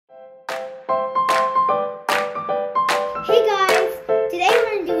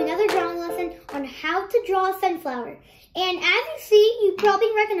to draw a sunflower. And as you see, you probably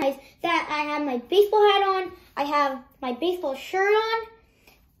recognize that I have my baseball hat on. I have my baseball shirt on.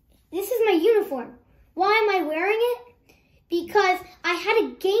 This is my uniform. Why am I wearing it? Because I had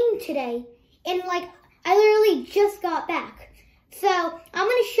a game today and I literally just got back. So I'm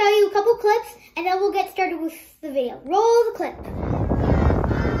going to show you a couple clips and then we'll get started with the video. Roll the clip.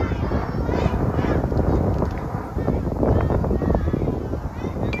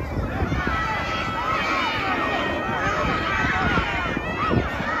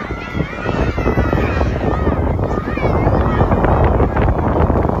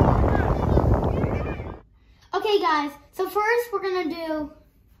 Okay guys, so first we're going to do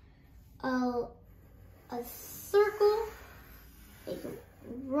a circle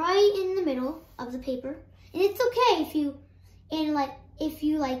right in the middle of the paper. And it's okay if you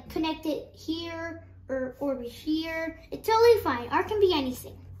connect it here or over here. It's totally fine. Art can be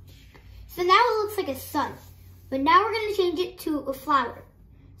anything. So now it looks like a sun. But now we're going to change it to a flower.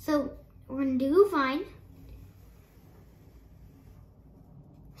 So we're going to do vine.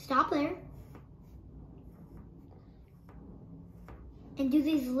 Stop there. And do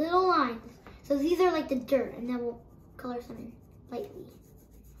these little lines. So these are like the dirt, and then we'll color some in lightly.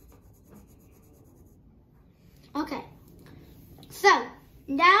 Okay. So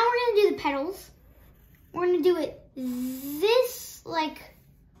now we're gonna do the petals. We're gonna do it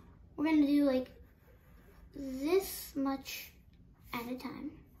we're gonna do this much at a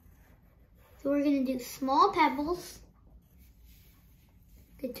time. So we're gonna do small pebbles.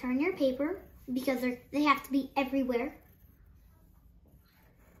 You could turn your paper because they have to be everywhere.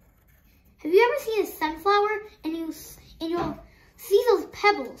 Have you ever seen a sunflower and you'll see those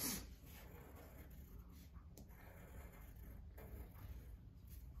pebbles?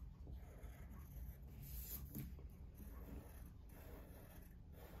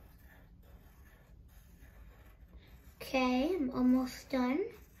 Okay, I'm almost done.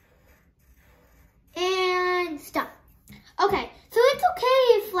 And stop. Okay, so it's okay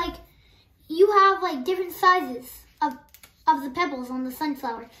if you have different sizes of the pebbles on the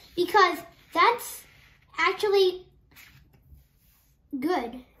sunflower, because that's actually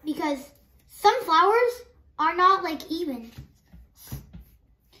good, because sunflowers are not even.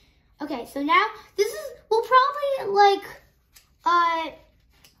 Okay, so now we'll probably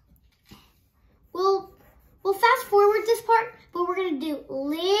we'll fast forward this part, but we're gonna do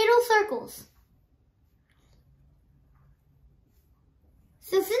little circles.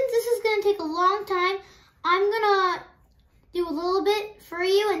 So since this is gonna take a long time, I'm gonna do a little bit for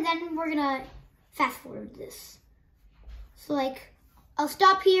you, and then we're gonna fast forward this. So I'll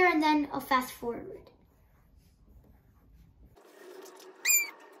stop here and then I'll fast forward.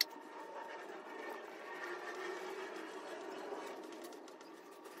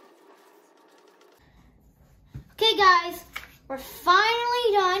 Okay guys, we're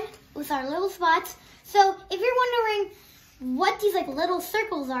finally done with our little spots. So if you're wondering what these little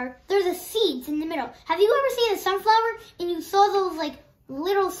circles are, they're the seeds in the middle. Have you ever seen a sunflower and you saw those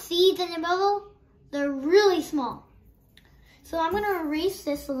little seeds in the middle? They're really small. So I'm gonna erase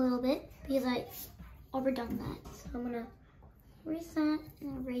this a little bit because I overdone that. So I'm gonna erase that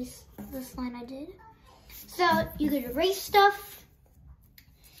and erase this line I did. So you could erase stuff.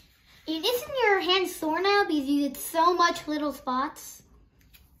 And isn't your hand sore now because you did so much little spots?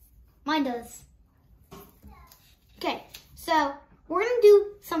 Mine does. Okay. So we're gonna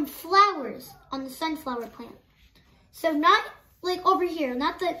do some flowers on the sunflower plant. So not over here,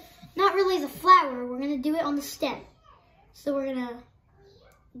 not really the flower. We're gonna do it on the stem. So we're gonna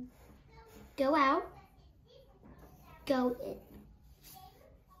go out, go in,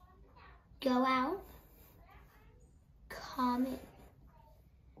 go out, come in,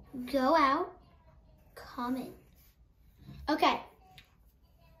 go out, come in. Okay.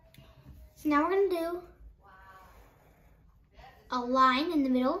 So now we're gonna do a line in the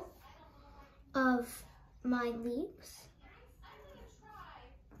middle of my leaves.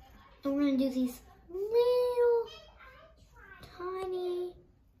 And we're gonna do these little, tiny,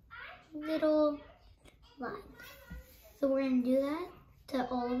 little lines. So we're gonna do that to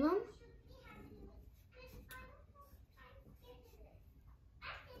all of them.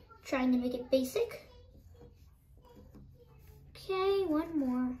 Trying to make it basic. Okay, one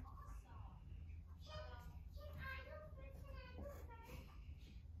more.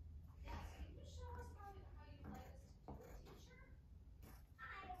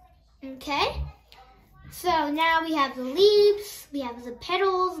 Okay, so now we have the leaves, we have the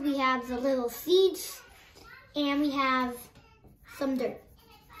petals, we have the little seeds, and we have some dirt.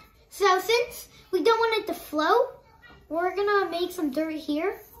 So since we don't want it to float, we're gonna make some dirt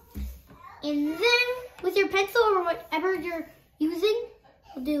here. And then with your pencil or whatever you're using,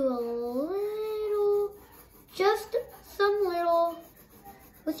 we'll do a little, just some little,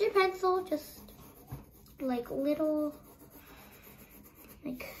 with your pencil, just like little,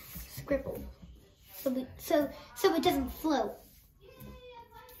 like scribble. So it doesn't float.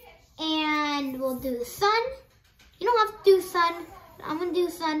 And we'll do the sun. You don't have to do sun. I'm gonna do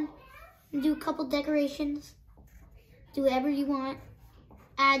sun. And do a couple decorations. Do whatever you want.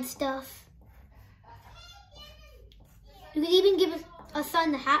 Add stuff. You could even give a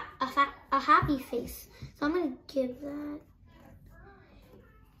sun a happy face. So I'm gonna give that.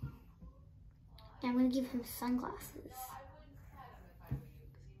 And I'm gonna give him sunglasses.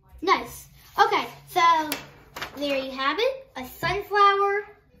 Nice. Okay, so there you have it. A sunflower,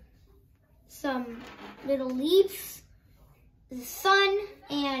 some little leaves, the sun,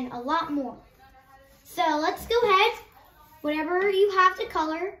 and a lot more. So let's go ahead. Whatever you have to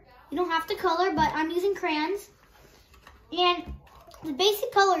color, you don't have to color, but I'm using crayons. And the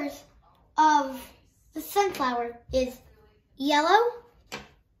basic colors of the sunflower is yellow,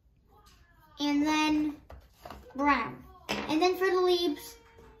 and then brown. And then for the leaves,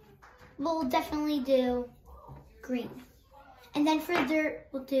 we'll definitely do green. And then for dirt,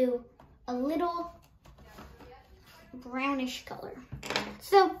 we'll do a little brownish color.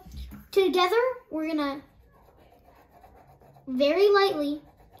 So together, we're gonna very lightly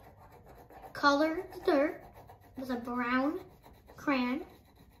color the dirt with a brown crayon. It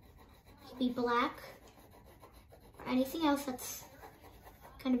could be black or anything else that's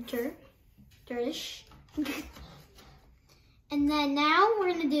kind of dirtish. And then now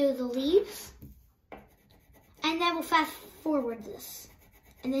we're gonna do the leaves, and then we'll fast forward this.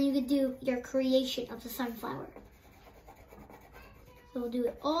 And then you could do your creation of the sunflower. So we'll do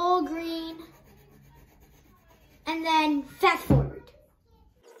it all green, and then fast forward.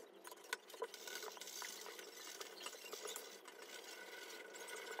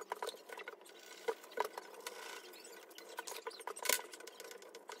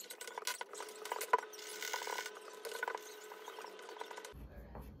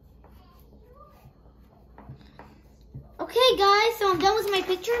 Okay guys, so I'm done with my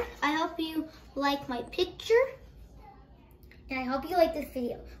picture. I hope you like my picture. And I hope you like this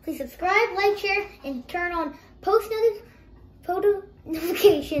video. Please subscribe, like, share, and turn on post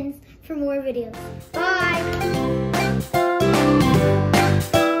notifications for more videos. Bye!